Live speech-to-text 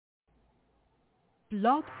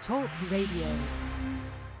Blog Talk Radio.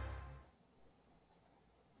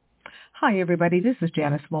 Hi, everybody. This is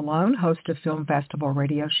Janice Malone, host of Film Festival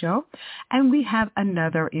Radio Show, and we have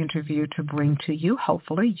another interview to bring to you.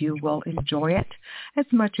 Hopefully, you will enjoy it as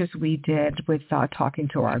much as we did with talking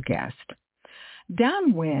to our guest.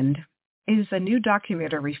 Downwind is a new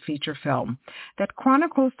documentary feature film that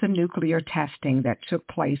chronicles the nuclear testing that took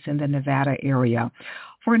place in the Nevada area,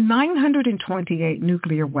 where 928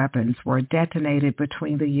 nuclear weapons were detonated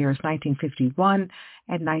between the years 1951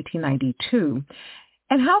 and 1992,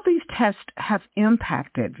 and how these tests have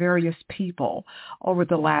impacted various people over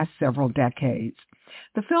the last several decades.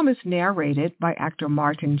 The film is narrated by actor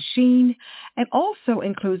Martin Sheen and also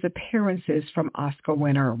includes appearances from Oscar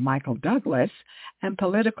winner Michael Douglas and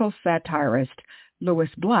political satirist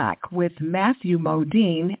Louis Black, with Matthew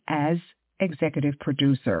Modine as executive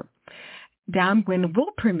producer. Downwind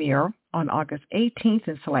will premiere on August 18th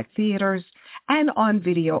in select theaters and on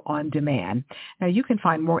video on demand. Now, you can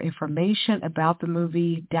find more information about the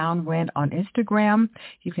movie Downwind on Instagram.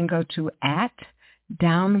 You can go to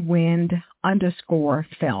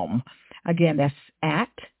 @downwind_film. Again, that's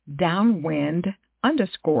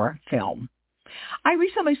 @downwind_film. I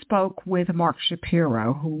recently spoke with Mark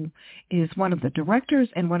Shapiro, who is one of the directors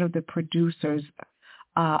and one of the producers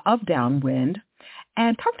of Downwind,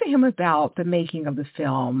 and talked to him about the making of the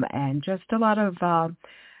film and just a lot of,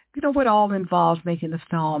 what all involves making the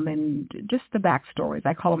film and just the backstories.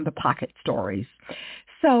 I call them the pocket stories.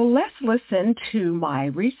 So let's listen to my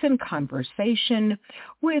recent conversation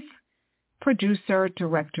with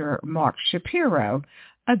producer-director Mark Shapiro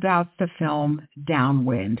about the film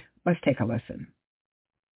Downwind. Let's take a listen.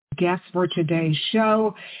 Guest for today's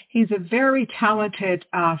show. He's a very talented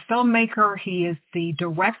filmmaker. He is the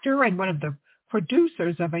director and one of the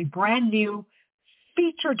producers of a brand new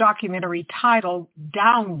feature documentary titled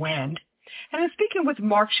Downwind. And I'm speaking with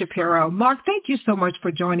Mark Shapiro. Mark, thank you so much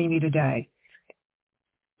for joining me today.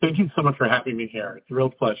 Thank you so much for having me here. It's a real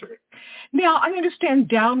pleasure. Now, I understand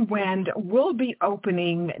Downwind will be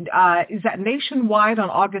opening, is that nationwide on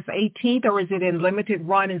August 18th, or is it in limited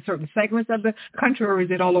run in certain segments of the country, or is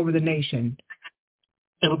it all over the nation?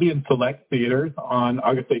 It'll be in select theaters on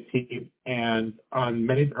August 18th and on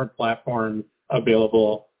many different platforms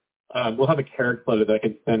available. We'll have a carrot photo that I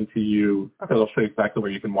can send to you that'll show you exactly where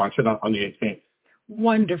you can watch it on the 18th.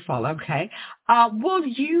 Wonderful. Okay. Will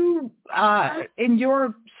you, in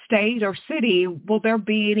your state or city, will there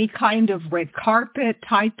be any kind of red carpet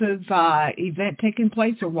type of event taking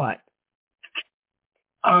place, or what?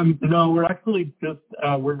 No, we're actually just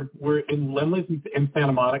we're in Lindley's in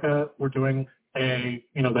Santa Monica. We're doing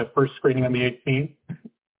that first screening on the 18th,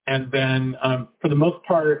 and then for the most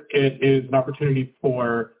part, it is an opportunity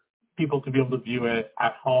for people to be able to view it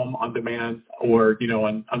at home on demand or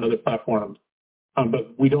on other platforms.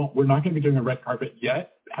 But we're not going to be doing a red carpet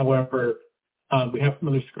yet. However, we have some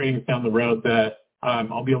other screenings down the road that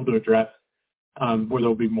I'll be able to address where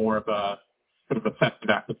there'll be more of a sort of a festive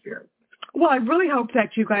atmosphere. Well, I really hope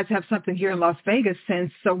that you guys have something here in Las Vegas,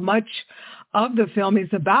 since so much of the film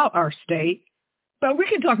is about our state. But we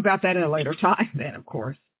can talk about that at a later time then, of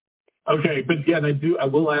course. Okay, but yeah, I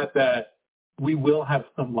will add that we will have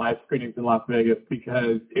some live screenings in Las Vegas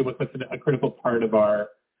because it was such a critical part of our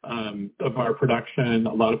production.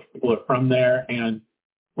 A lot of people are from there, and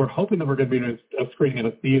we're hoping that we're going to be doing a screening at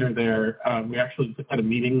a theater there. We actually just had a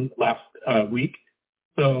meeting last week,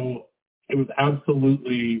 so it was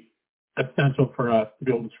absolutely essential for us to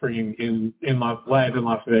be able to screen live in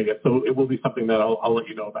Las Vegas. So it will be something that I'll let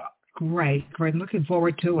you know about. Great. Looking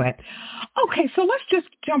forward to it. Okay, so let's just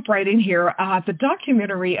jump right in here. The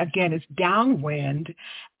documentary, again, is Downwind,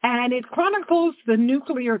 and it chronicles the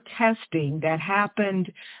nuclear testing that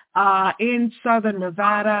happened in southern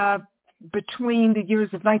Nevada between the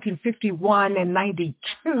years of 1951 and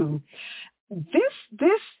 92. This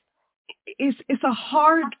is a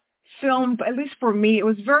hard film, at least for me. It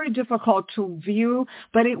was very difficult to view,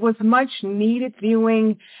 but it was much needed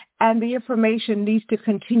viewing, and the information needs to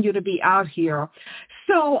continue to be out here.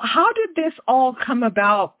 So how did this all come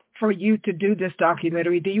about for you to do this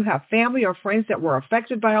documentary? Do you have family or friends that were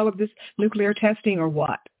affected by all of this nuclear testing, or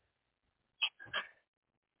what?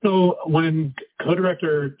 So when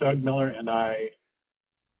co-director Doug Miller and I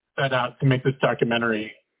set out to make this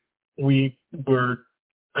documentary, we were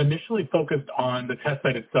initially focused on the test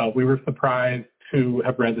site itself. We were surprised to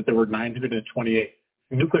have read that there were 928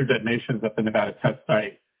 nuclear detonations at the Nevada test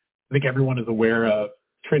site. I think everyone is aware of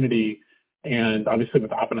Trinity, and obviously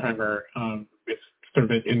with Oppenheimer, it's sort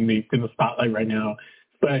of in the spotlight right now.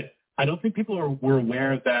 But I don't think people were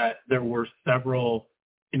aware that there were several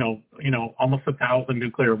almost 1,000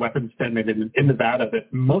 nuclear weapons detonated in Nevada,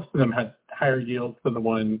 that most of them had higher yields than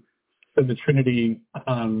the Trinity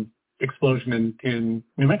explosion in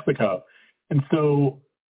New Mexico. And so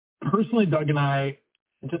personally, Doug and I,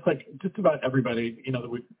 just about everybody, that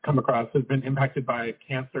we've come across has been impacted by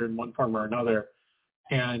cancer in one form or another.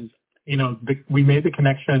 And, we made the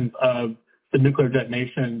connections of the nuclear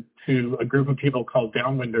detonation to a group of people called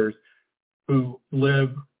downwinders who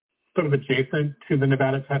live sort of adjacent to the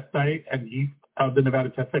Nevada test site and east of the Nevada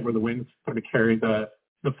test site where the winds sort of carry the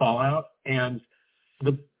fallout. And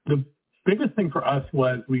the biggest thing for us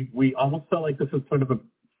was we almost felt like this was sort of a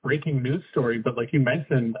breaking news story, but like you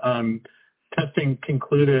mentioned, testing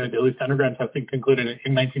concluded, at least underground testing concluded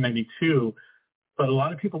in 1992, but a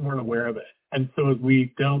lot of people weren't aware of it. And so as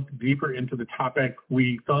we delved deeper into the topic,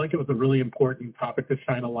 we felt like it was a really important topic to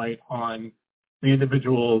shine a light on the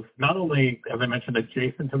individuals, not only, as I mentioned,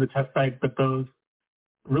 adjacent to the test site, but those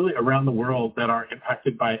really around the world that are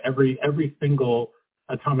impacted by every single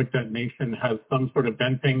atomic detonation has some sort of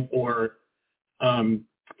venting or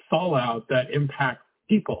fallout that impacts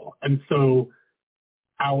people. And so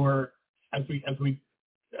as we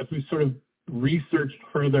sort of researched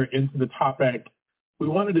further into the topic, we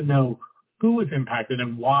wanted to know who was impacted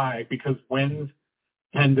and why, because winds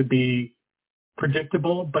tend to be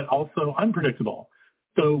predictable but also unpredictable.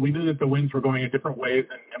 So we knew that the winds were going in different ways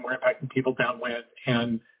and were impacting people downwind.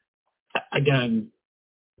 And again,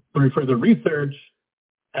 through further research,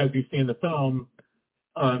 as you see in the film,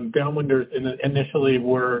 downwinders initially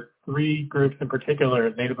were three groups in particular: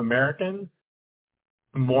 Native Americans,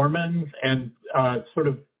 Mormons, and sort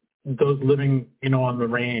of those living, on the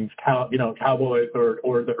range, cowboys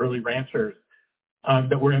or the early ranchers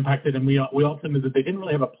that were impacted. And we also knew that they didn't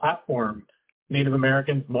really have a platform. Native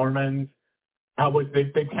Americans, Mormons, cowboys,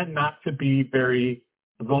 they tend not to be very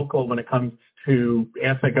vocal when it comes to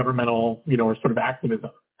anti-governmental, or sort of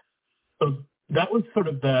activism. So that was sort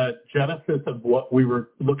of the genesis of what we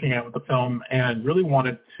were looking at with the film, and really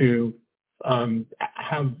wanted to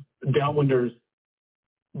have downwinders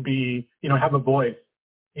have a voice.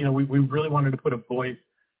 We really wanted to put a voice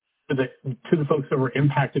to the folks that were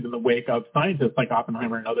impacted in the wake of scientists like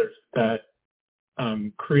Oppenheimer and others that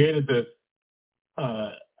created this,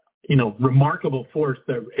 remarkable force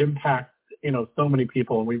that impacts, so many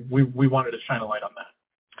people. And we wanted to shine a light on that.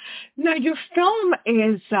 Now, your film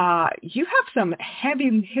is, you have some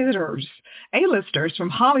heavy hitters, A-listers from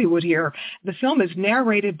Hollywood here. The film is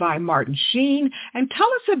narrated by Martin Sheen. And tell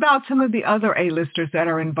us about some of the other A-listers that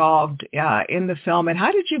are involved in the film, and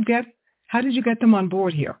how did you get them on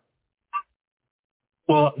board here?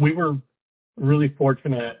 Well, we were really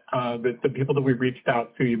fortunate that the people that we reached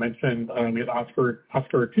out to, you mentioned, we had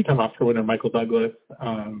two-time Oscar winner Michael Douglas,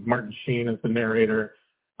 Martin Sheen as the narrator,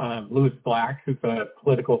 Louis Black, who's a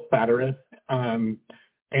political satirist, and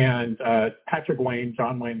Patrick Wayne,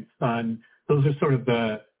 John Wayne's son. Those are sort of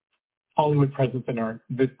the Hollywood presence in our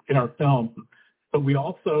film. But we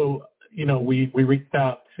also, we reached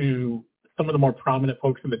out to some of the more prominent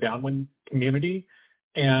folks in the Downwind community,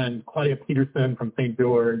 and Claudia Peterson from St.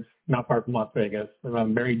 George, not far from Las Vegas,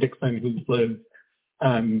 Mary Dixon, who lives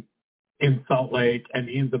in Salt Lake, and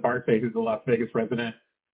Ian Zabarte, who's a Las Vegas resident.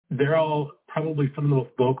 They're all probably some of the most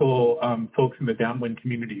vocal folks in the Downwind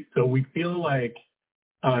community. So we feel like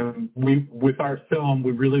with our film,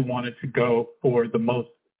 we really wanted to go for the most,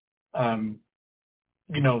 the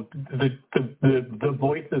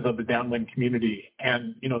voices of the Downwind community.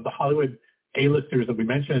 And, the Hollywood A-listers that we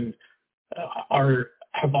mentioned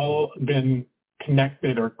have all been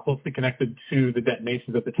connected or closely connected to the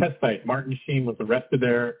detonations at the test site. Martin Sheen was arrested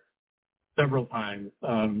there several times.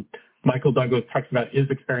 Michael Douglas talks about his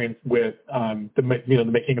experience with the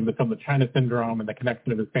making of the film The China Syndrome and the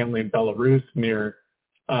connection of his family in Belarus near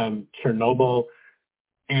Chernobyl.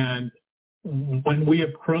 And when we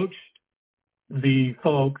approached the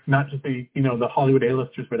folks, not just the Hollywood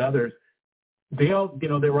A-listers, but others, they all, they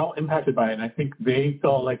were all impacted by it. And I think they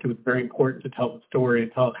felt like it was very important to tell the story,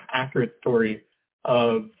 tell an accurate story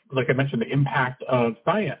of, like I mentioned, the impact of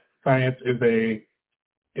science. Science is a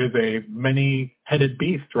many-headed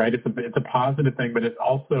beast, right? It's a positive thing, but it's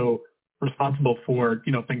also responsible for,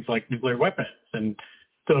 things like nuclear weapons. And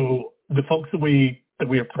so the folks that we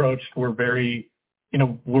approached were very,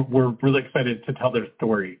 were really excited to tell their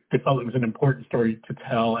story. They felt it was an important story to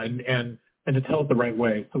tell and to tell it the right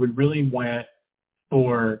way. So we really went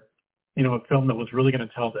for, a film that was really going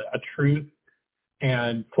to tell a truth.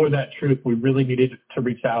 And for that truth, we really needed to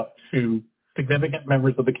reach out to significant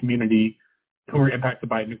members of the community who were impacted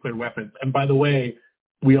by nuclear weapons. And by the way,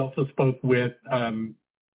 we also spoke with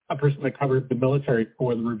a person that covered the military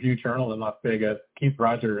for the Review Journal in Las Vegas, Keith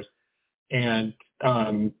Rogers. And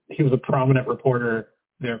he was a prominent reporter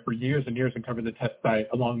there for years and years and covered the test site,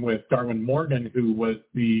 along with Darwin Morgan, who was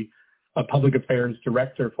the public affairs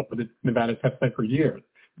director for the Nevada test site for years.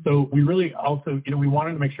 So we really also, we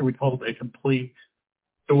wanted to make sure we told a complete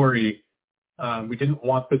story. We didn't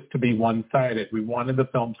want this to be one-sided. We wanted the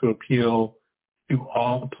film to appeal to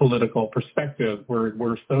all political perspectives.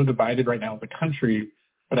 We're so divided right now as a country,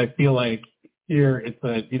 but I feel like here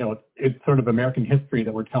it's sort of American history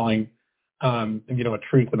that we're telling, a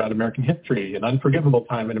truth about American history, an unforgivable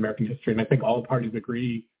time in American history. And I think all parties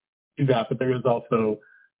agree to that, but there is also,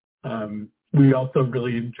 we also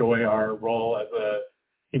really enjoy our role as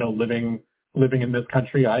living in this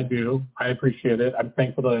country. I do. I appreciate it. I'm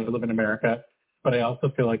thankful that I live in America, but I also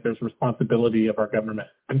feel like there's responsibility of our government.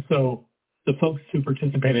 And so the folks who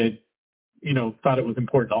participated, thought it was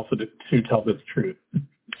important also to tell this truth.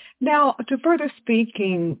 Now, to further speak,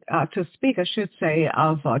 I should say,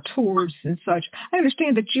 of tours and such, I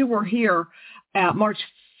understand that you were here March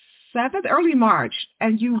 7th, early March,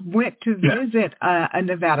 and you went to visit a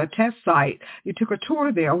Nevada test site. You took a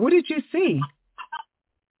tour there. What did you see?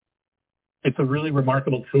 It's a really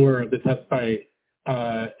remarkable tour of the test site.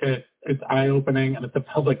 It's eye-opening, and it's a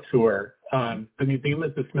public tour. The museum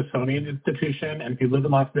is the Smithsonian Institution, and if you live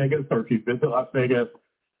in Las Vegas or if you visit Las Vegas,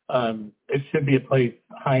 it should be a place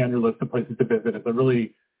high on your list of places to visit. It's a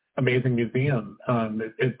really amazing museum.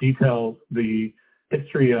 It details the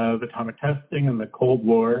history of atomic testing and the Cold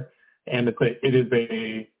War, and it's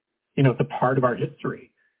a part of our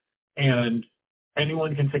history. And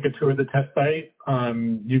anyone can take a tour of the test site.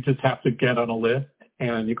 You just have to get on a list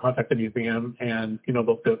and you contact the museum, and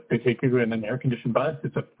they take you in an air-conditioned bus.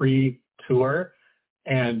 It's a free tour,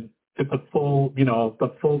 and it's a full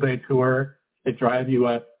day tour. They drive you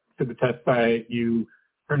up to the test site. You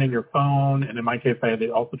turn in your phone, and in my case, I had to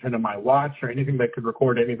also turn in my watch or anything that could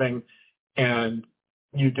record anything, and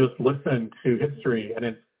you just listen to history. And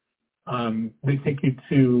it's they take you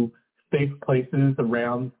to safe places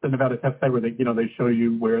around the Nevada test site where they show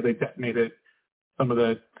you where they detonated some of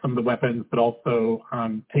the weapons, but also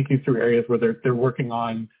take you through areas where they're working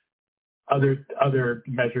on other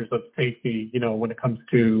measures of safety. When it comes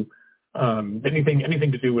to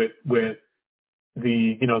anything to do with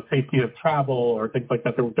the safety of travel or things like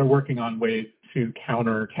that. They're working on ways to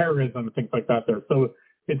counter terrorism and things like that there. So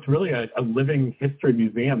it's really a living history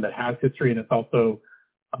museum that has history, and it's also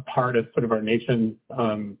a part of sort of our nation's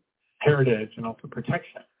heritage and also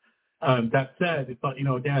protection. That said, it's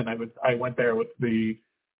again, I went there with the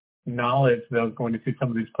knowledge that I was going to see some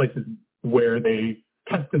of these places where they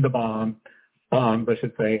tested the bombs, I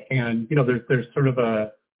should say, and there's sort of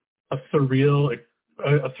a surreal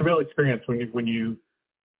experience when you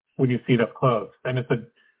see it up close. And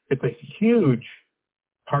it's a huge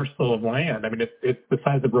parcel of land. I mean, it's the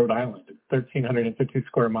size of Rhode Island. It's 1,350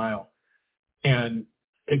 square miles, and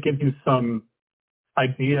it gives you some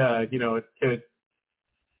idea.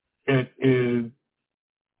 It is,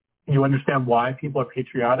 you understand why people are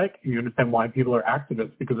patriotic. You understand why people are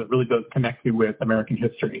activists, because it really does connect you with American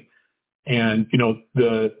history. And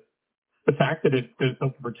the fact that it's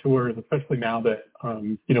open for tours, especially now that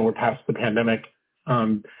we're past the pandemic,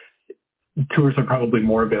 tours are probably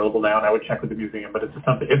more available now, and I would check with the museum. But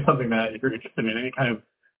it's something that if you're interested in any kind of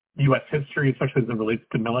U.S. history, especially as it relates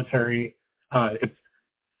to military, it's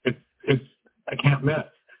I can't miss.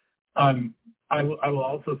 I will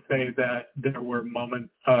also say that there were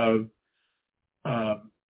moments of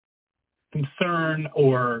concern,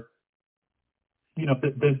 or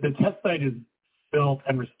the test site is built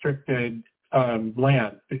and restricted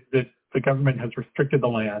land. The government has restricted the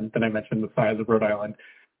land that I mentioned, the size of Rhode Island,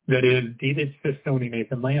 that is deeded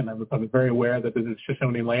Shoshone-Nathan land. I was very aware that this is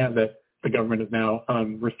Shoshone land that the government is now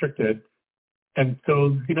restricted. And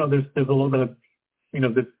so, there's a little bit of,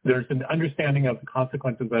 there's an understanding of the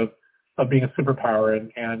consequences of being a superpower.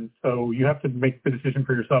 And so you have to make the decision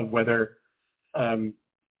for yourself whether,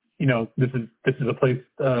 this is a place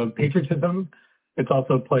of patriotism. It's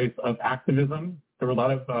also a place of activism. There were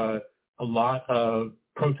a lot of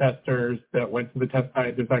protesters that went to the test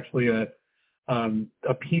site. There's actually a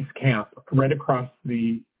peace camp right across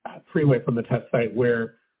the freeway from the test site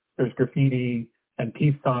where there's graffiti and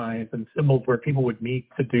peace signs and symbols where people would meet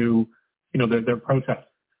to do, their protests.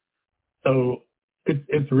 So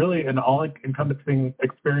it's really an all-encompassing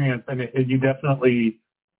experience, and you definitely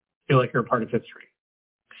feel like you're a part of history.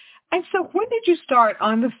 And so when did you start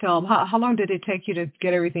on the film? How long did it take you to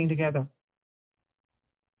get everything together?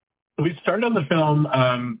 We started on the film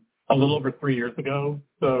a little over 3 years ago.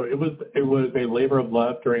 So it was a labor of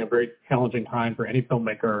love during a very challenging time for any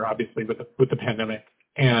filmmaker, obviously with the pandemic.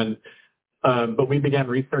 And but we began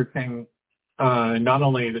researching not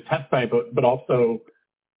only the test site, but also,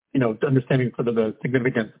 understanding sort of the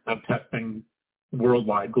significance of testing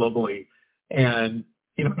worldwide, globally. And,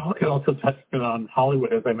 it also touched on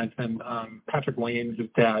Hollywood, as I mentioned. Patrick Wayne, his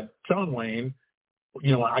dad, John Wayne,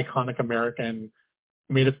 an iconic American,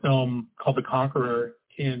 made a film called The Conqueror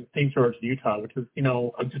in St. George, Utah, which is,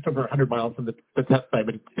 just over 100 miles from the test site,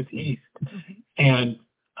 but it's east. Mm-hmm. And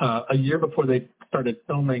a year before they started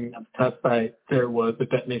filming at the test site, there was a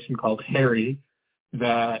detonation called Harry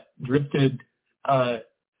that drifted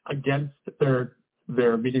against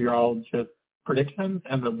their meteorologist predictions,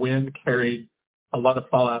 and the wind carried a lot of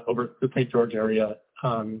fallout over the St. George area.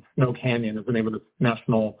 Snow Canyon is the name of this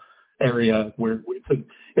national area where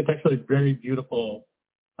it's actually a very beautiful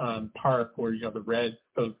park where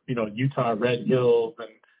those Utah red hills, and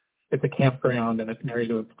it's a campground and it's an area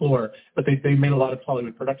to explore. But they made a lot of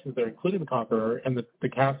Hollywood productions there, including The Conqueror, and the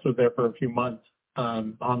cast was there for a few months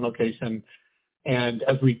on location. And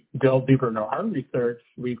as we delved deeper into our research,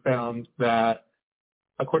 we found that,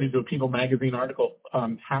 according to a People magazine article,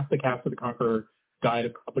 half the cast of The Conqueror died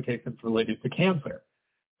of complications related to cancer.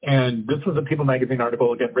 And this was a People magazine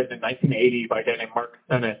article, again, written in 1980 by a guy named Mark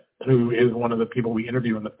Sennett, who is one of the people we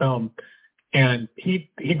interview in the film. And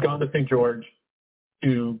he'd gone to St. George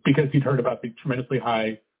because he'd heard about the tremendously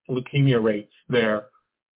high leukemia rates there.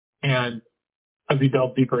 And as he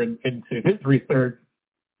delved deeper into his research,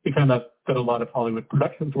 he found out that a lot of Hollywood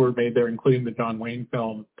productions were made there, including the John Wayne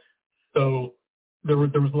film. So there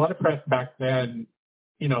was a lot of press back then,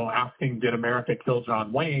 asking, did America kill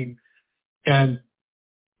John Wayne? And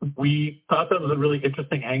we thought that was a really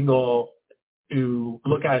interesting angle to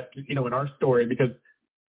look at, in our story, because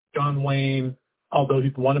John Wayne, although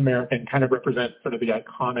he's one American, kind of represents sort of the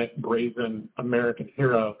iconic, brazen American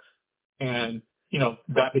hero. And,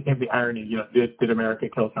 that became the irony, did America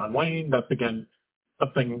kill John Wayne? That's, again,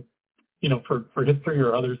 something, for history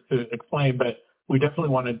or others to explain. But we definitely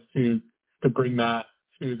wanted to bring that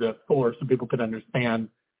to the fore so people could understand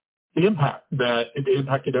the impact that it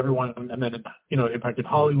impacted everyone, and then it impacted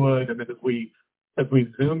Hollywood. And then as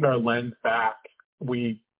we zoomed our lens back,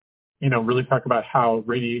 we really talk about how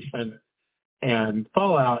radiation and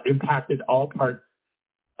fallout impacted all parts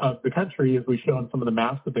of the country, as we show in some of the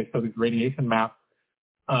maps that they show, these radiation maps.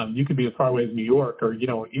 You could be as far away as New York, or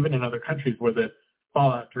even in other countries where the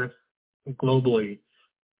fallout drifts globally.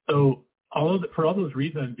 So for all those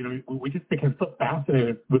reasons, we just became so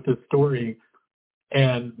fascinated with this story,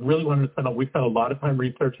 and really wanted to we spent a lot of time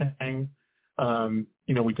researching.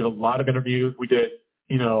 We did a lot of interviews. We did,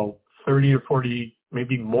 30 or 40,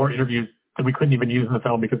 maybe more interviews that we couldn't even use in the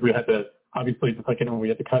film because we had to, obviously, just like anyone, we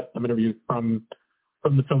had to cut some interviews from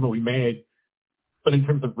the film that we made. But in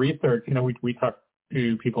terms of research, we talked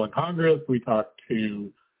to people in Congress. We talked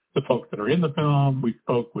to the folks that are in the film. We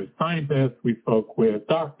spoke with scientists. We spoke with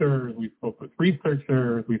doctors. We spoke with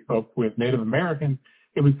researchers. We spoke with Native Americans.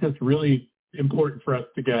 It was just really important for us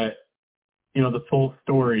to get, the full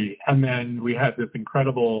story. And then we had this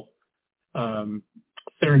incredible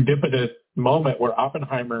serendipitous moment where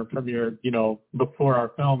Oppenheimer premiered, before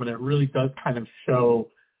our film. And it really does kind of show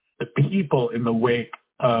the people in the wake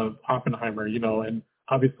of Oppenheimer, and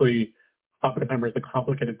obviously Oppenheimer is a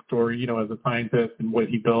complicated story, as a scientist, and what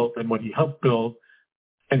he built and what he helped build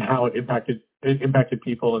and how it impacted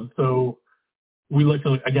people. And so we look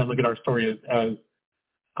at our story as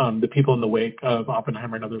the people in the wake of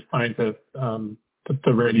Oppenheimer and other scientists,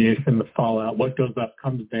 the radiation, the fallout, what goes up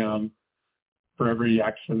comes down. For every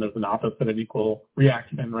action, there's an opposite and equal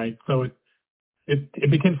reaction, right? So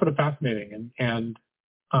it became sort of fascinating. And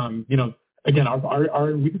again,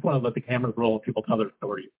 we just want to let the cameras roll and people tell their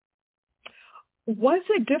stories. Was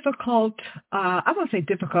it difficult, I won't say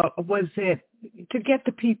difficult, was it to get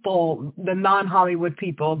the people, the non-Hollywood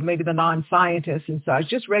people, maybe the non-scientists and such,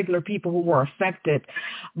 just regular people who were affected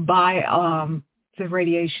by the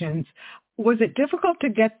radiations, was it difficult to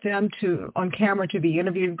get them on camera to be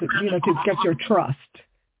interviewed, to get your trust?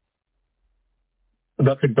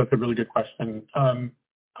 That's a really good question.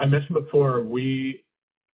 I mentioned before, we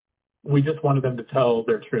just wanted them to tell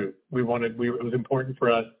their truth. It was important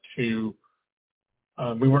for us to,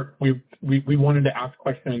 we wanted to ask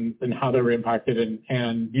questions and how they were impacted,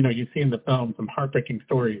 and you see in the film some heartbreaking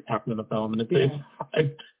stories happen in the film, and it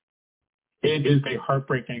is a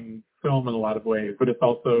heartbreaking film in a lot of ways, but it's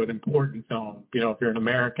also an important film. If you're an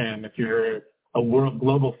American, if you're a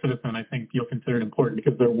global citizen, I think you'll consider it important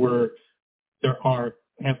because there are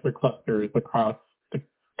cancer clusters across the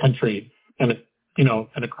country, and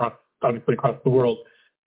and obviously across the world.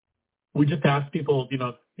 We just ask people,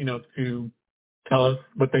 to tell us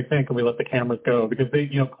what they think, and we let the cameras go because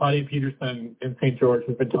Claudia Peterson in St. George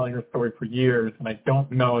has been telling her story for years, and I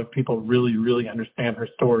don't know if people really, really understand her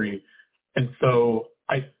story. And so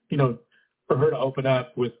for her to open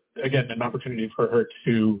up with, again, an opportunity for her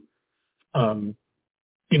to, to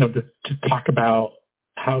talk about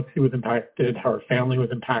how she was impacted, how her family was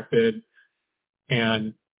impacted,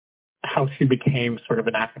 and how she became sort of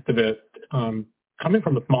an activist, coming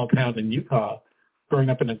from a small town in Utah, growing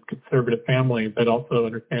up in a conservative family, but also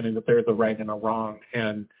understanding that there's a right and a wrong.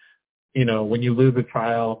 And, when you lose a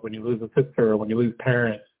child, when you lose a sister, when you lose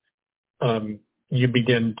parents, you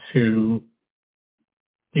begin to,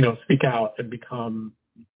 speak out and become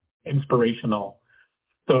inspirational.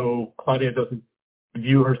 So Claudia doesn't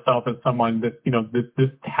view herself as someone that, this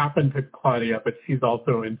happened to Claudia, but she's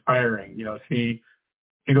also inspiring. She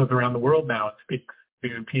goes around the world now and speaks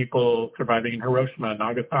to people surviving in Hiroshima,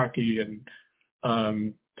 Nagasaki, and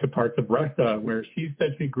to parts of Russia, where she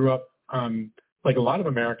said she grew up, like a lot of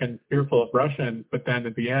Americans, fearful of Russians, but then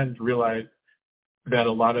at the end realized that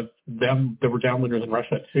a lot of them, there were downwinders in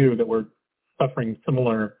Russia too, that were suffering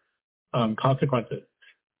similar consequences.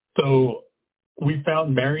 So we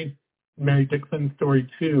found Mary Dixon's story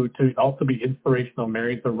too to also be inspirational.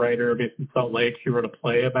 Mary's a writer based in Salt Lake. She wrote a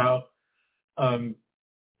play about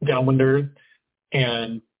downwinders,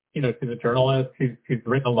 and she's a journalist. She's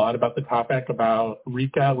written a lot about the topic, about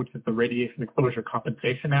RECA, which is the Radiation Exposure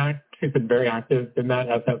Compensation Act. She's been very active in that,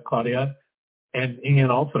 as has Claudia. And Ian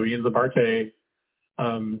Zabarte,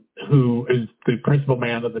 who is the principal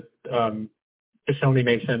man of the Shoshone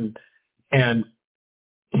Nation, and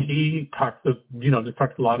he talks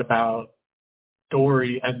a lot about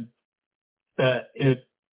story, and that it's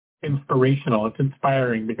inspirational. It's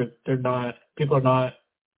inspiring because people are not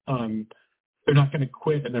they're not going to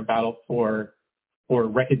quit in their battle for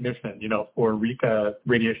recognition, for RECA,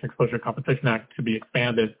 Radiation Exposure Compensation Act, to be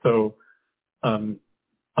expanded, so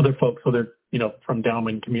other folks, from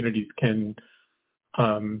downwind communities can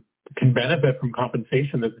benefit from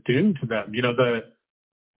compensation that's due to them.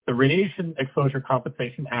 The Radiation Exposure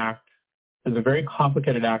Compensation Act is a very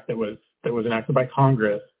complicated act that was enacted by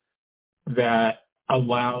Congress that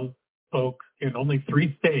allows folks in only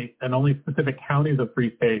 3 states and only specific counties of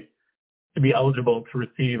 3 states to be eligible to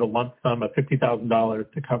receive a lump sum of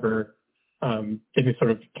 $50,000 to cover any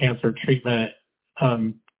sort of cancer treatment,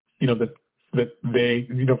 that they,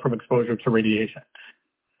 from exposure to radiation.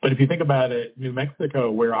 But if you think about it, New Mexico,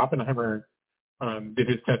 where Oppenheimer did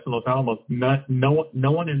his test in Los Alamos, no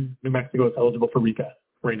one in New Mexico is eligible for RECA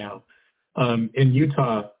right now. In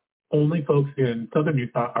Utah, only folks in southern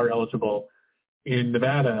Utah are eligible. In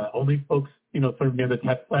Nevada, only folks, sort of near the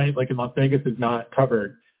test site, like in Las Vegas, is not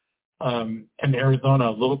covered. And Arizona,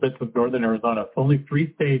 little bits of northern Arizona. So only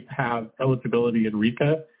 3 states have eligibility in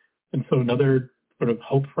RECA. And so another sort of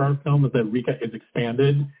hope for our film is that RECA is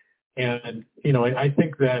expanded. And, I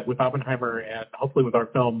think that with Oppenheimer and hopefully with our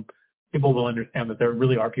film, people will understand that there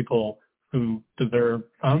really are people who deserve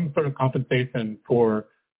some sort of compensation for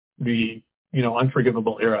the,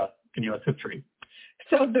 unforgivable era in U.S. history.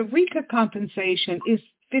 So the RECA compensation is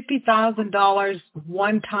 $50,000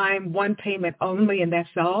 one time, one payment only, and that's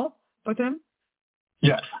all for them?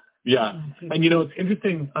 Yes. Yeah. And, it's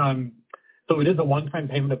interesting. So it is a one-time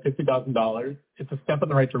payment of $50,000. It's a step in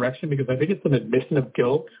the right direction because I think it's an admission of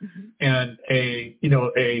guilt and a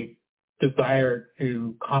desire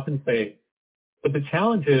to compensate. But the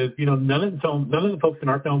challenge is, none of the folks in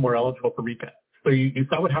our film were eligible for RECA. So you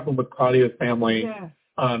saw what happened with Claudia's family. Yes.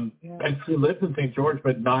 And she lives in St. George,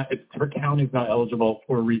 but her county's not eligible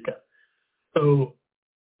for RECA. So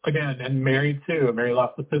again, and Mary too. Mary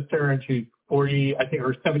lost a sister, and she's 40, I think,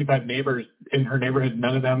 or 75 neighbors in her neighborhood.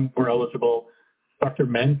 None of them were eligible. Dr.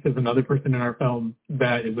 Mentz is another person in our film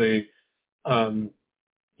that is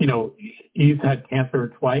he's had cancer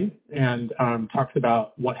twice, and talks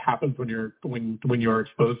about what happens when you're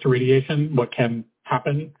exposed to radiation, what can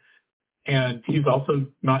happen, and he's also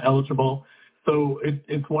not eligible. So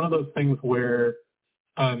it's one of those things where,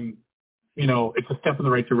 it's a step in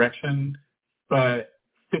the right direction, but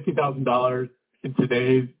 $50,000 in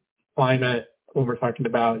today's climate, when we're talking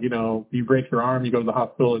about, you break your arm, you go to the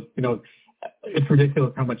hospital, it's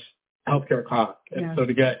ridiculous how much healthcare costs. And so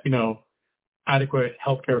to get, adequate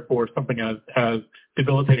healthcare for something as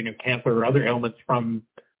debilitating as cancer or other ailments from,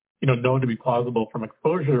 known to be plausible from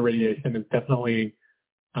exposure to radiation is definitely,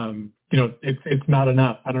 it's not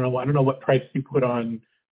enough. I don't know what price you put on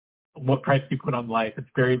life. It's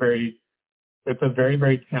a very,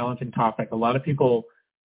 very challenging topic. A lot of people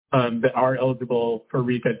that are eligible for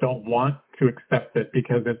RICA don't want to accept it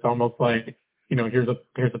because it's almost like, here's a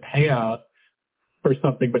payout for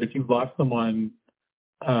something, but if you've lost someone,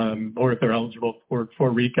 or if they're eligible for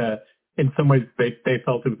RICA, in some ways they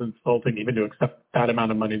felt it was insulting even to accept that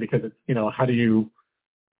amount of money because it's, how do you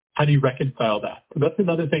reconcile that? So that's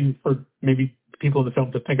another thing for maybe people in the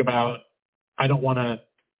film to think about. I don't want to,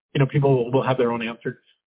 people will have their own answers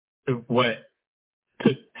to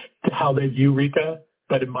how they view RICA,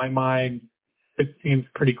 but in my mind, it seems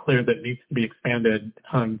pretty clear that it needs to be expanded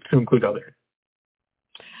to include others.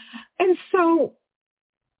 And so,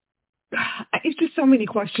 it's just so many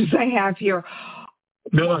questions I have here.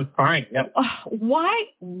 No, it's fine. Yep. Why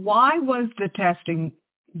was the testing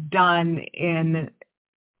done in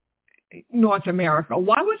North America?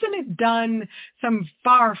 Why wasn't it done some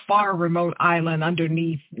far, far remote island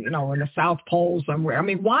underneath, in the South Pole somewhere? I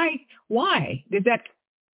mean, why? Did that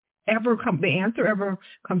the answer ever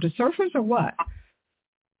come to surface or what?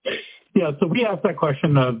 Yeah, so we asked that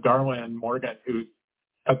question of Darwin Morgan, who's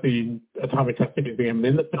at the Atomic Testing Museum. And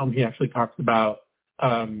in the film, he actually talks about,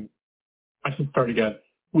 I should start again.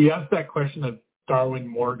 We asked that question of Darwin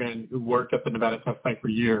Morgan, who worked at the Nevada test site for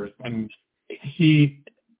years. And he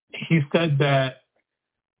said that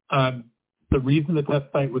the reason the test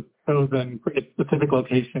site was chosen for its specific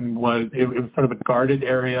location was it was sort of a guarded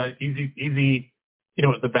area, easy. It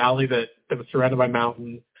was a valley that was surrounded by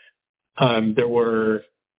mountains. There were,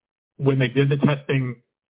 when they did the testing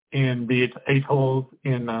in the atolls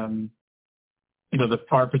in, the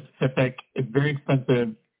far Pacific, it's very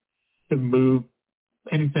expensive to move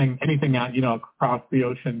anything out, across the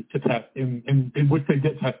ocean to test in which they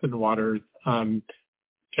did test in the waters,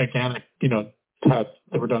 gigantic, tests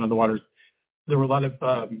that were done in the waters. There were a lot of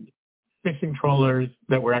fishing trawlers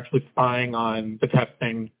that were actually spying on the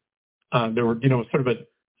testing. There were,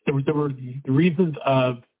 there were reasons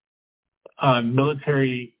of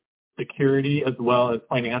military security as well as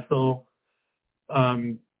financial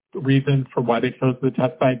reasons for why they chose the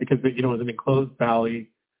test site because it was an enclosed valley.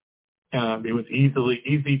 It was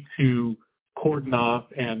easy to cordon off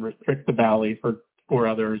and restrict the valley for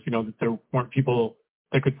others. That there weren't people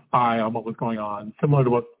that could spy on what was going on, similar to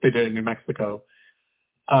what they did in New Mexico.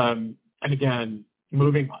 And again,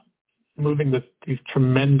 moving these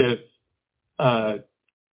tremendous, the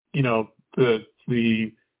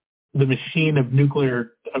machine of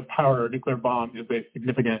nuclear power or nuclear bomb is a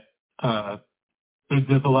significant.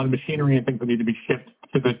 There's a lot of machinery and things that need to be shipped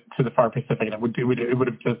to the far Pacific, and it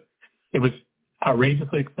was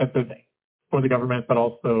outrageously expensive for the government, but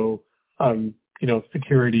also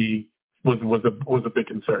security was a big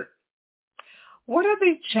concern. What are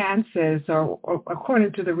the chances, or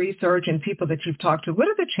according to the research and people that you've talked to, what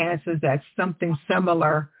are the chances that something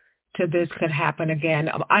similar to this could happen again?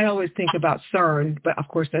 I always think about CERN, but of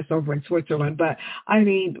course that's over in Switzerland. But I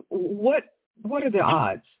mean, what are the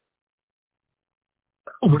odds?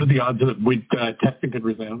 What are the odds that testing could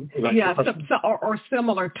resume? Yeah, or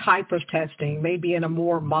similar type of testing, maybe in a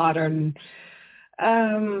more modern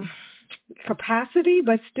capacity,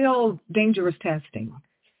 but still dangerous testing.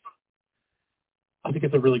 I think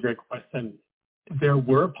it's a really great question. There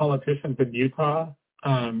were politicians in Utah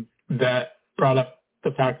that brought up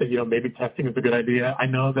the fact that, maybe testing is a good idea. I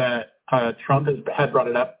know that Trump had brought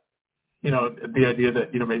it up, the idea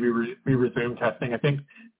that, maybe we resume testing. I think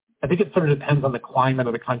it sort of depends on the climate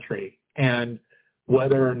of the country and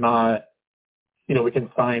whether or not, we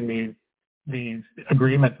can sign these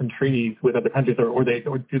agreements and treaties with other countries or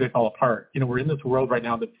do they fall apart? We're in this world right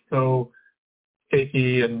now that's so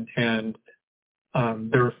shaky and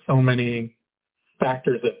there are so many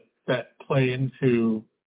factors that play into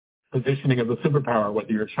positioning of the superpower,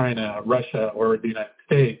 whether you're China, Russia, or the United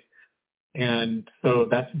States. And so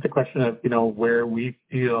that's just a question of, where we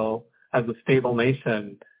feel as a stable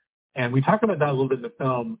nation. And we talk about that a little bit in the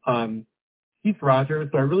film. Keith Rogers,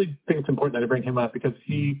 so I really think it's important that I bring him up because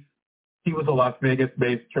he was a Las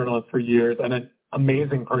Vegas-based journalist for years and an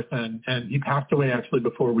amazing person. And he passed away actually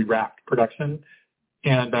before we wrapped production.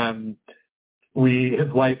 And his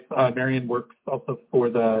wife, Marion, works also for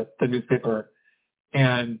the newspaper.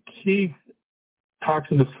 And Keith talks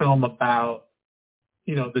in this film about,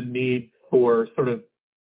 the need for sort of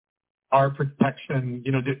our protection.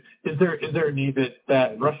 Is there a need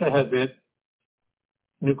that Russia has its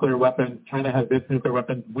nuclear weapons, China has its nuclear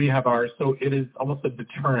weapons, we have ours, so it is almost a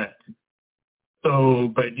deterrent. So,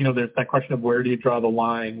 but there's that question of where do you draw the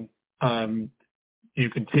line? Do you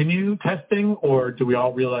continue testing, or do we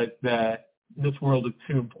all realize that this world is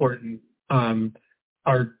too important?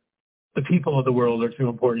 The people of the world are too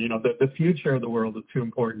important. The future of the world is too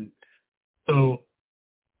important. So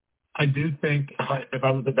I do think if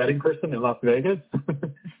I was a betting person in Las Vegas,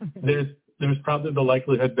 there's probably the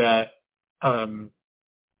likelihood that the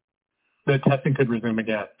testing could resume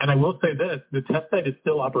again. And I will say this, the test site is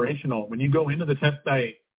still operational. When you go into the test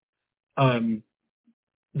site,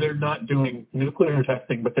 they're not doing nuclear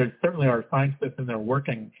testing, but there certainly are scientists in there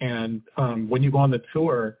working. And when you go on the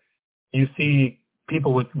tour, you see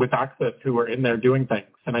people with access who are in there doing things.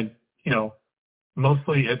 And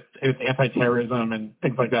mostly it's anti-terrorism and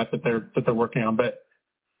things like that they're working on. But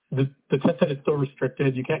the test site is still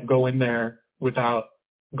restricted. You can't go in there without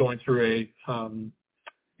going through the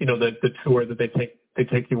tour that they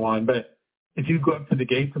take you on. But if you go up to the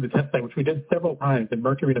gates of the test site, which we did several times in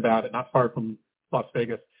Mercury, Nevada, not far from Las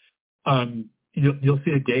Vegas, you'll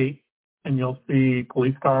see a gate and you'll see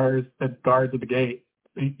police cars that guard at the gate.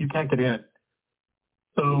 You can't get in.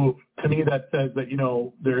 So to me, that says that,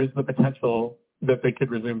 there is the potential that they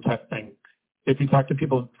could resume testing. If you talk to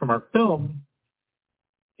people from our film,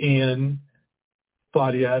 Ian,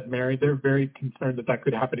 Claudia, Mary, they're very concerned that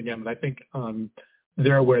could happen again. And I think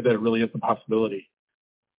they're aware that it really is a possibility.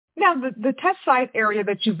 Now, the test site area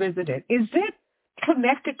that you visited, is it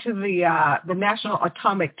connected to the National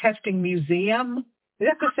Atomic Testing Museum? Is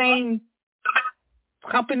that the same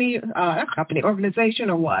organization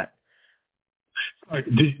or what?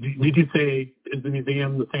 Did you say, is the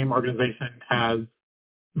museum the same organization as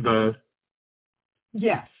the...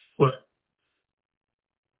 Yes. What?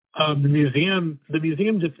 The museum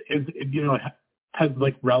just is, has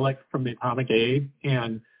like relics from the atomic age,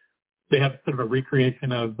 and they have sort of a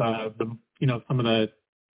recreation of some of the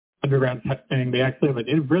underground testing. They actually have a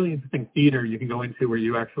really interesting theater you can go into where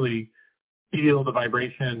you actually feel the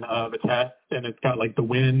vibration of a test, and it's got like the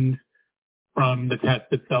wind from the test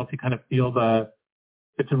itself. You kind of feel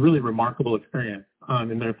it's a really remarkable experience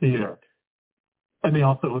in their theater. And they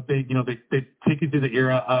also, they take you through the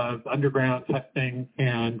era of underground testing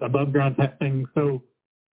and above ground testing. So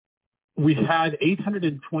we had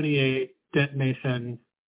 828 detonations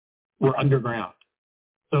were underground.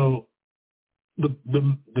 So the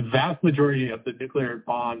vast majority of the nuclear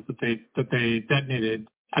bombs that they detonated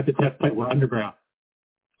at the test site were underground.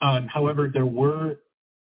 However, there were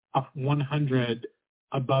 100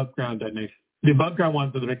 above ground detonations. The above ground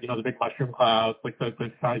ones are the big mushroom clouds, like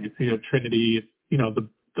the shot you see of Trinity, the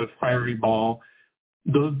fiery ball.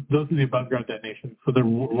 Those are the above ground detonations. So there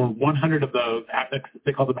were 100 of those.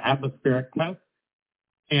 They call them atmospheric tests.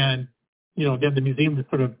 And again, the museum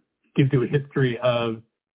just sort of gives you a history of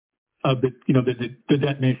the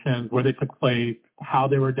detonations, where they took place, how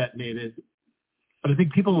they were detonated. But I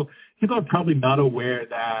think people are probably not aware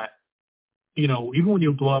that even when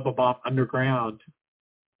you blow up a bomb underground,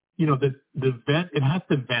 the vent, it has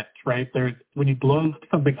to vent, right? When you blow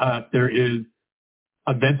something up, there is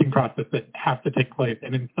a venting process that has to take place.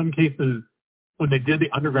 And in some cases, when they did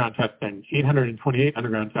the underground testing, 828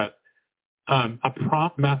 underground tests, a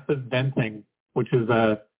prompt massive venting, which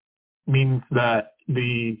means that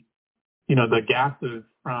the gases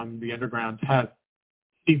from the underground test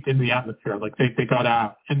seeped into the atmosphere, like they got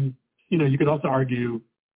out. And, you could also argue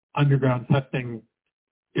underground testing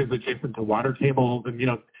is adjacent to water tables and,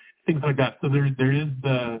 things like that. So there is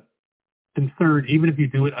the concern, even if you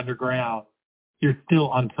do it underground, you're still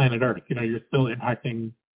on planet Earth. You're still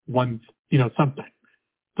impacting something.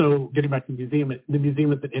 So getting back to the museum is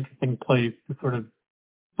an interesting place to sort of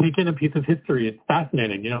take in a piece of history. It's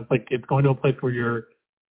fascinating. It's like it's going to a place where you're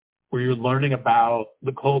learning about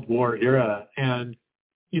the Cold War era, and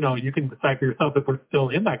you can decide for yourself if we're still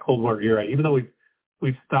in that Cold War era, even though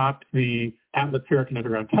we've stopped the atmospheric and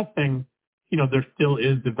underground testing. There still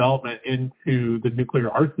is development into the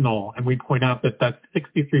nuclear arsenal, and we point out that that's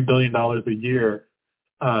 $63 billion a year.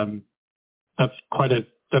 That's quite a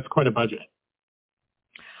budget.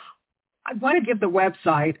 I want to give the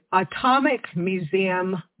website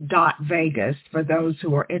atomicmuseum.vegas for those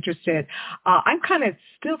who are interested. I'm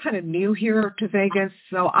still kind of new here to Vegas,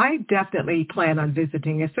 so I definitely plan on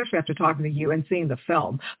visiting, especially after talking to you and seeing the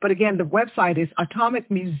film. But again, the website is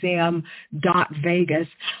atomicmuseum.vegas.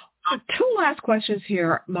 Two last questions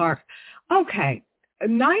here, Mark. Okay,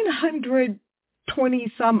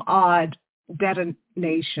 920 some odd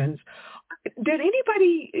detonations. Did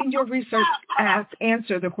anybody in your research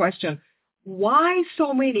answer the question, why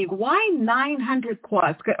so many? Why 900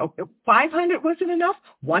 plus? 500 wasn't enough?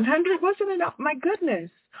 100 wasn't enough? My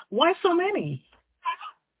goodness. Why so many?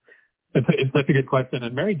 It's such a good question.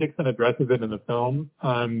 And Mary Dixon addresses it in the film.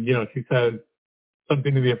 She says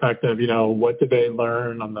something to the effect of, what did they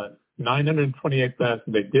learn on the 928th test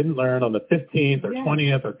they didn't learn on the 15th or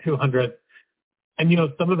 20th or 200th? And,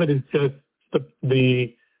 some of it is just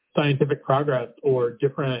the scientific progress or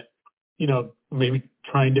different maybe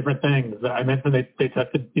trying different things. I mentioned they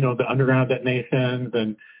tested, the underground detonations,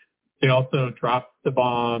 and they also dropped the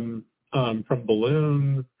bomb from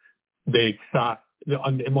balloons. They shot,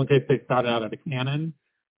 in one case, they shot it out of a cannon.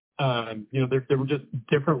 There were just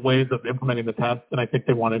different ways of implementing the test, and I think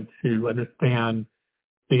they wanted to understand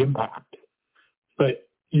the impact. But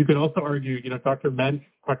you could also argue, Dr. Mentz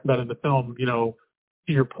talked about in the film, to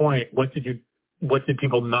your point, what did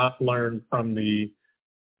people not learn from the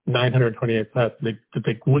 928 tests that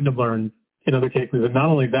they wouldn't have learned in other cases? And not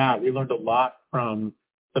only that, we learned a lot from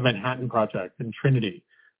the Manhattan Project and Trinity.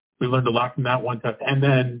 We learned a lot from that one test. And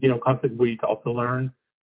then, constantly we also learned,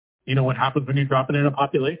 what happens when you drop it in a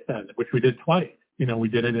population, which we did twice. We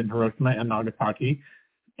did it in Hiroshima and Nagasaki.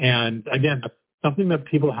 And again, that's something that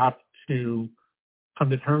people have to come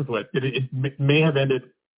to terms with. It may have ended,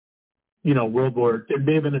 World War. It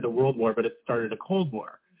may have ended a world war, but it started a Cold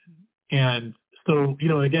War. And so,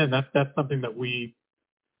 again, that's something that we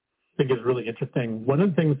think is really interesting. One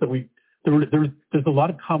of the things that there's a lot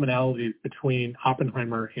of commonalities between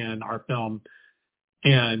Oppenheimer and our film.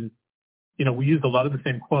 And, we use a lot of the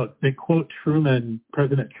same quotes. They quote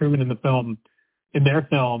President Truman in their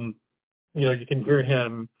film. You can hear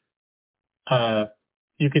him,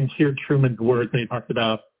 you can hear Truman's words when he talks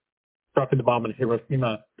about dropping the bomb in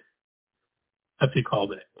Hiroshima, as he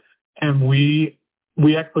called it. And we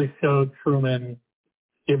actually showed Truman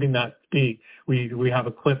giving that speech. We have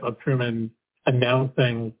a clip of Truman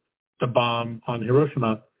announcing the bomb on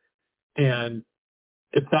Hiroshima, and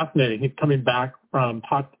it's fascinating. He's coming back from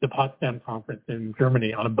the Potsdam conference in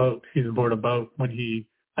Germany on a boat. He's aboard a boat when he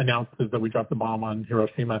announces that we dropped the bomb on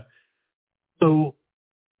Hiroshima. So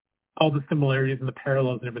all the similarities and the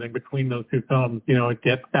parallels and everything between those two films, it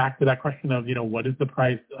gets back to that question of, what is the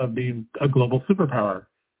price of being a global superpower?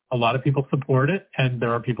 A lot of people support it, and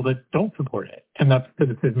there are people that don't support it. And that's the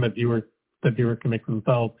decision that viewers can make for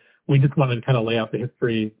themselves. We just wanted to kind of lay out the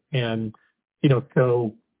history and,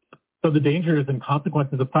 show the dangers and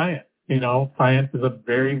consequences of science. Science is a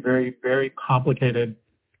very, very, very complicated,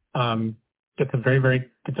 it's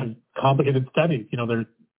a complicated study. There's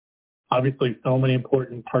obviously so many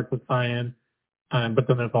important parts of science, but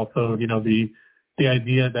then there's also, the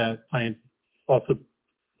idea that science also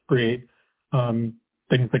creates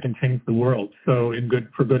things that can change the world. So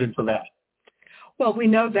for good and for bad. Well, we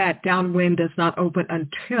know that Downwind does not open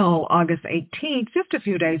until August 18th, just a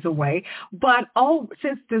few days away. But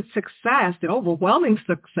since the overwhelming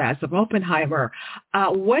success of Oppenheimer,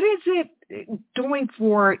 what is it doing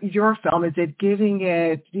for your film? Is it giving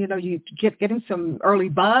it, getting some early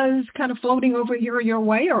buzz kind of floating over your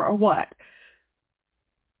way, or what?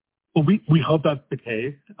 Well, we hope that's the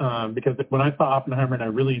case, because when I saw Oppenheimer, and I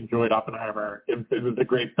really enjoyed Oppenheimer, it was a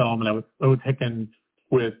great film, and I was so taken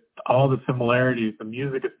with all the similarities. The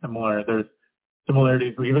music is similar. There's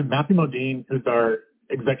similarities. Even Matthew Modine, who's our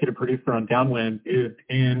executive producer on Downwind, is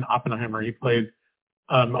in Oppenheimer. He plays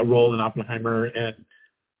a role in Oppenheimer, and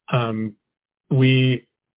the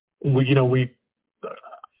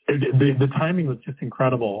timing was just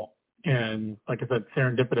incredible, and like I said,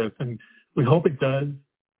 serendipitous. And we hope it does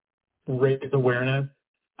raise awareness.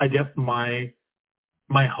 I guess my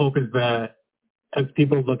hope is that as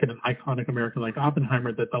people look at an iconic American like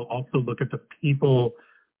Oppenheimer, that they'll also look at the people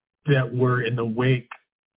that were in the wake,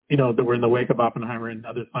 of Oppenheimer and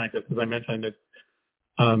other scientists. As I mentioned,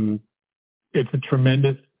 it's a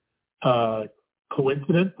tremendous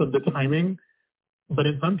coincidence of the timing. But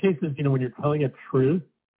in some cases, when you're telling a truth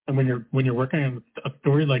and when you're working on a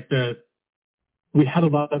story like this, we had a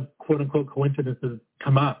lot of quote unquote coincidences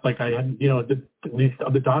come up. Like I had,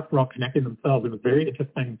 the dots were all connecting themselves. It was very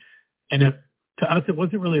interesting. And to us, it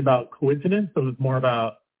wasn't really about coincidence. It was more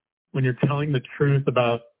about when you're telling the truth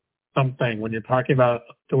about something, when you're talking about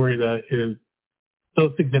a story that is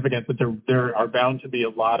so significant that there are bound to be a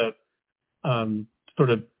lot of sort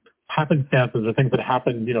of happenstances or things that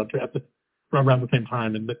happen, around the same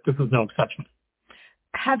time, and this is no exception.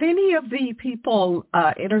 Have any of the people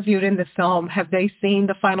interviewed in the film, have they seen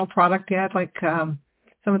the final product yet? Like some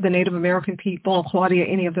of the Native American people, Claudia,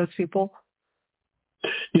 any of those people?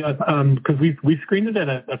 Yeah, because we screened it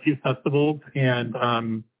at a few festivals, and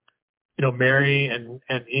Mary and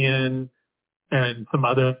Ian and some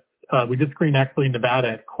other. We just screened actually in Nevada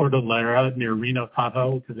at Cordillera near Reno,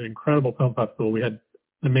 Tahoe, which is an incredible film festival. We had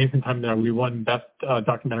an amazing time there. We won Best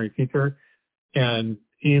Documentary Feature, and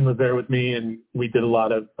Ian was there with me, and we did a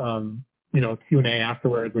lot of Q&A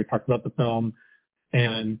afterwards. We talked about the film,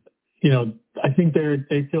 and I think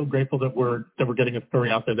they feel grateful that we're getting a story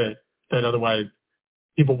out there that otherwise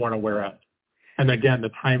people weren't aware of. And again, the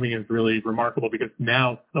timing is really remarkable because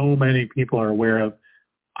now so many people are aware of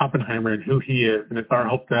Oppenheimer and who he is. And it's our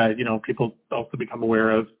hope that, people also become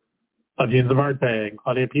aware of Jean Zavarte and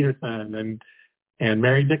Claudia Peterson and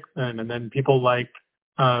Mary Dixon, and then people like,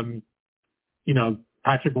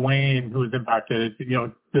 Patrick Wayne, who was impacted.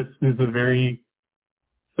 This is a very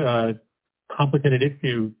complicated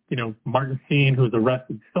issue. Martin Sheen, who was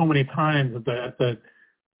arrested so many times at the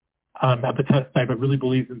test site, but really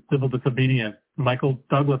believes in civil disobedience. Michael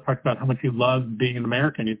Douglas talks about how much he loves being an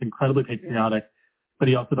American. He's incredibly patriotic, but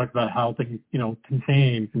he also talks about how things, can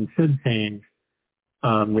change and should change.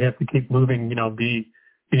 We have to keep moving,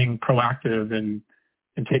 being proactive and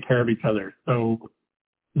take care of each other. So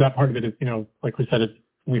that part of it is, like we said,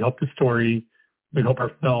 we hope the story, we hope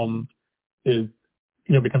our film is,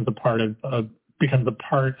 becomes a part of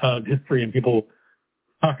history, and people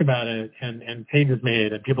talk about it, and change is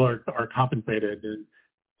made, and people are compensated, and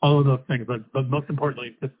all of those things. But most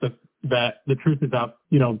importantly, just that the truth is out,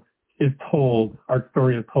 is told, our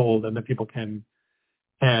story is told, and that people can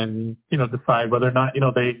decide whether or not,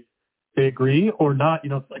 they agree or not.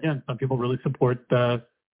 Again, some people really support the,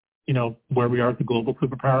 where we are as a global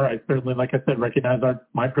superpower. I certainly, like I said, recognize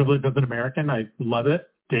my privilege as an American. I love it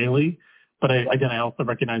daily. But I also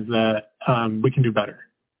recognize that we can do better.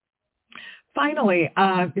 Finally,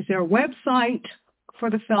 is there a website for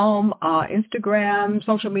the film, Instagram,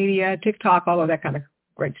 social media, TikTok, all of that kind of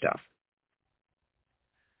great stuff?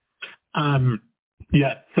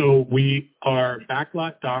 Yeah, so we are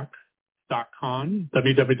backlotdocs.com,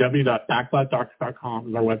 www.backlotdocs.com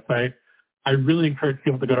is our website. I really encourage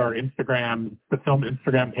people to go to our Instagram, the film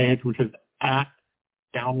Instagram page, which is at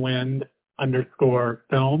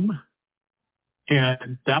 @downwind_film.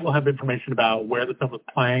 And that will have information about where the film is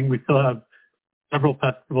playing. We still have several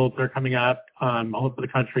festivals that are coming up all over the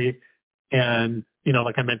country. And,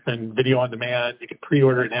 like I mentioned, video on demand. You can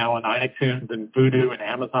pre-order it now on iTunes and Vudu and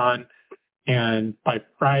Amazon. And by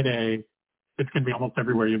Friday, it's going to be almost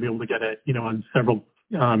everywhere. You'll be able to get it, on several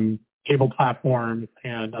cable platforms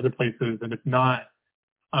and other places. And if not,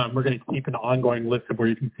 we're going to keep an ongoing list of where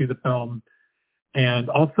you can see the film. And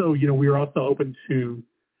also, we are also open to,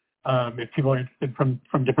 if people are interested from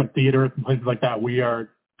different theaters and places like that, we're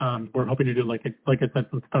hoping to do, like I said,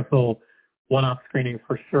 some special one-off screenings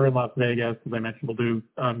for sure in Las Vegas. As I mentioned, we'll do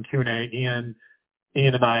Q&A. Ian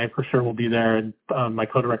and I for sure will be there, and my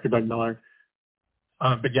co-director, Doug Miller.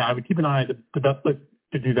 But yeah, I would keep an eye. The best place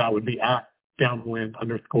to do that would be at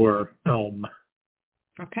 @downwind_film.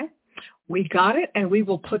 Okay. We got it, and we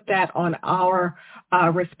will put that on our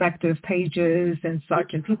respective pages and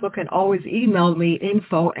such, and people can always email me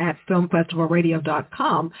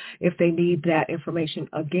info@filmfestivalradio.com if they need that information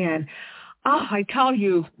again. I tell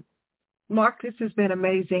you, Mark, this has been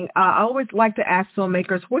amazing. I always like to ask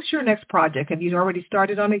filmmakers, what's your next project? Have you already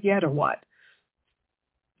started on it yet, or what?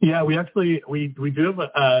 Yeah, we do have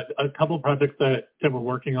a couple of projects that we're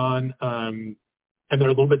working on, and they're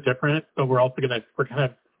a little bit different. So we're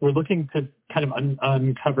looking to kind of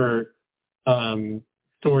uncover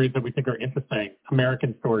stories that we think are interesting,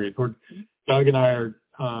 American stories. Doug and I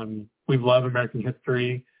we love American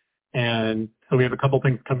history, and so we have a couple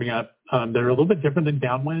things coming up that are a little bit different than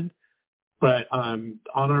Downwind. But on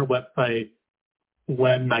our website,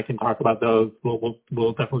 when I can talk about those, we'll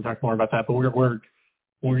definitely talk more about that. But we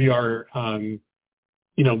are, in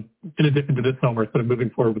addition to this film, we're sort of moving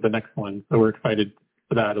forward with the next one. So we're excited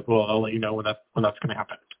for that as well. I'll let you know when that's going to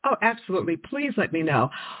happen. Oh, absolutely. Please let me know.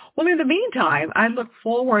 Well, in the meantime, I look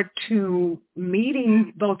forward to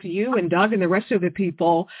meeting both you and Doug and the rest of the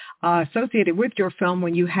people associated with your film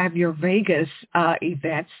when you have your Vegas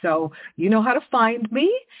event. So you know how to find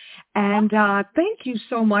me. And thank you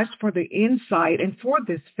so much for the insight and for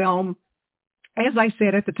this film. As I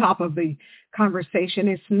said at the top of the conversation,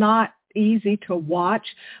 it's not easy to watch,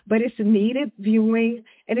 but it's needed viewing.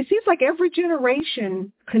 And it seems like every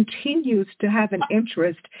generation continues to have an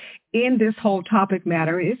interest in this whole topic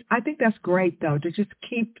matter. I think that's great, though, to just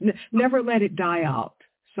never let it die out.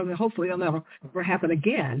 So that hopefully it'll never happen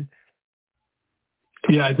again.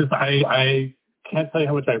 Yeah, I can't tell you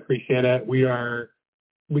how much I appreciate it. We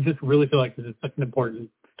just really feel like this is such an important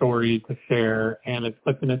story to share, and it's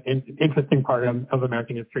such an interesting part of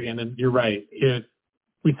American history. And then you're right.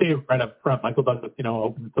 We say it right up front. Michael Douglas,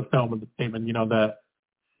 opens the film with the statement, that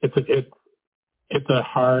it's a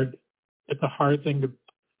hard thing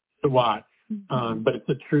to watch, but it's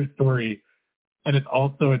a true story, and it's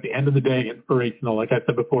also at the end of the day inspirational. Like I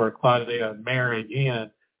said before, Claudia, Mary,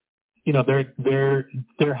 Ian,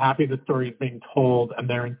 they're happy the story is being told, and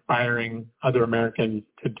they're inspiring other Americans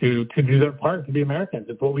to do their part, to be Americans.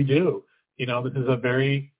 It's what we do. This is a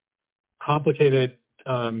very complicated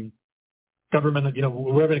government.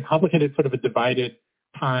 We're in a complicated, sort of a divided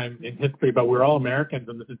time in history, but we're all Americans,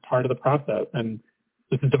 and this is part of the process. And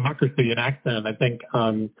this is democracy in action. I think,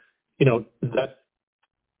 that's,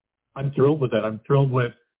 I'm thrilled with it. I'm thrilled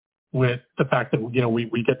with the fact that,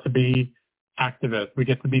 we get to be activists, we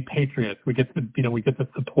get to be patriots, we get to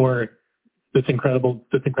support this incredible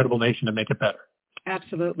nation to make it better.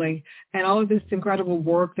 Absolutely. And all of this incredible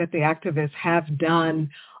work that the activists have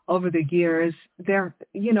done over the years,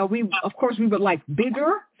 we would like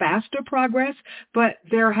bigger, faster progress, but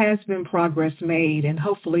there has been progress made, and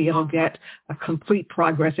hopefully it'll get a complete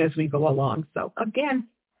progress as we go along. So again,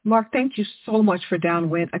 Mark, thank you so much for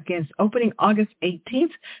Downwind. Again, it's opening August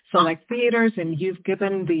 18th, select theaters, and you've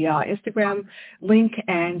given the Instagram link,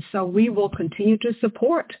 and so we will continue to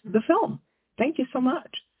support the film. Thank you so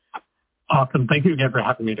much. Awesome. Thank you again for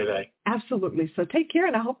having me today. Absolutely. So take care,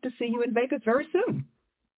 and I hope to see you in Vegas very soon.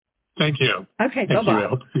 Thank you. Okay, Thank bye-bye. you. I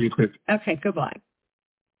hope to see you too. Okay, goodbye.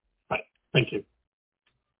 Bye. Thank you.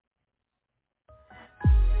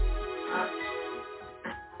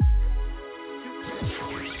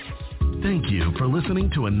 Thank you for listening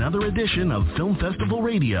to another edition of Film Festival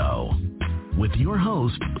Radio with your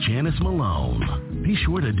host, Janice Malone. Be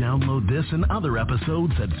sure to download this and other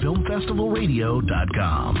episodes at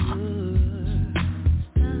filmfestivalradio.com.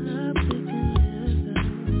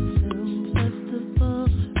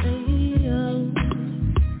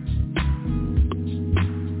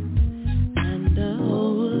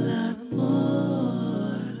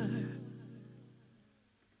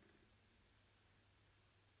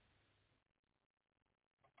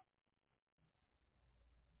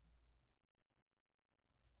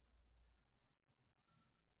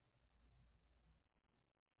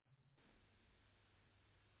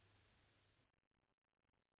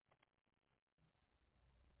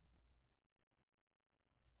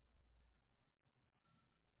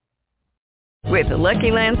 With the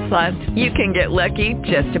Lucky Land Slots, you can get lucky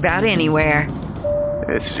just about anywhere.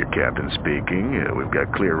 This is your captain speaking. We've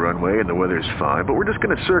got clear runway and the weather's fine, but we're just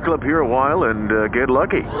going to circle up here a while and get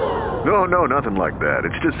lucky. No, nothing like that.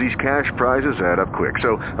 It's just these cash prizes add up quick.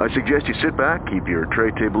 So I suggest you sit back, keep your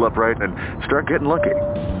tray table upright, and start getting lucky.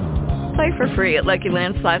 Play for free at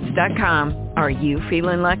LuckyLandSlots.com. Are you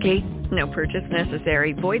feeling lucky? No purchase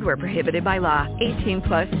necessary. Void where prohibited by law. 18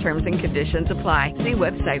 plus terms and conditions apply. See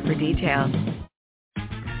website for details.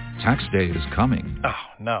 Tax day is coming. Oh,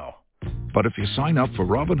 no. But if you sign up for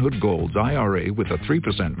Robinhood Gold's IRA with a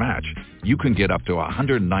 3% match, you can get up to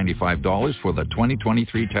 $195 for the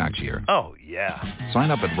 2023 tax year. Oh, yeah.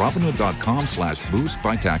 Sign up at Robinhood.com/boost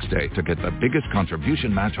by tax day to get the biggest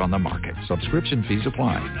contribution match on the market. Subscription fees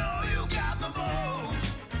apply.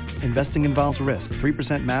 Investing involves risk.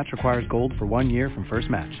 3% match requires gold for 1 year from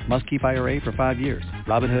first match. Must keep IRA for 5 years.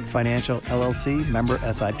 Robinhood Financial, LLC, member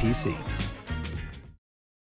SIPC.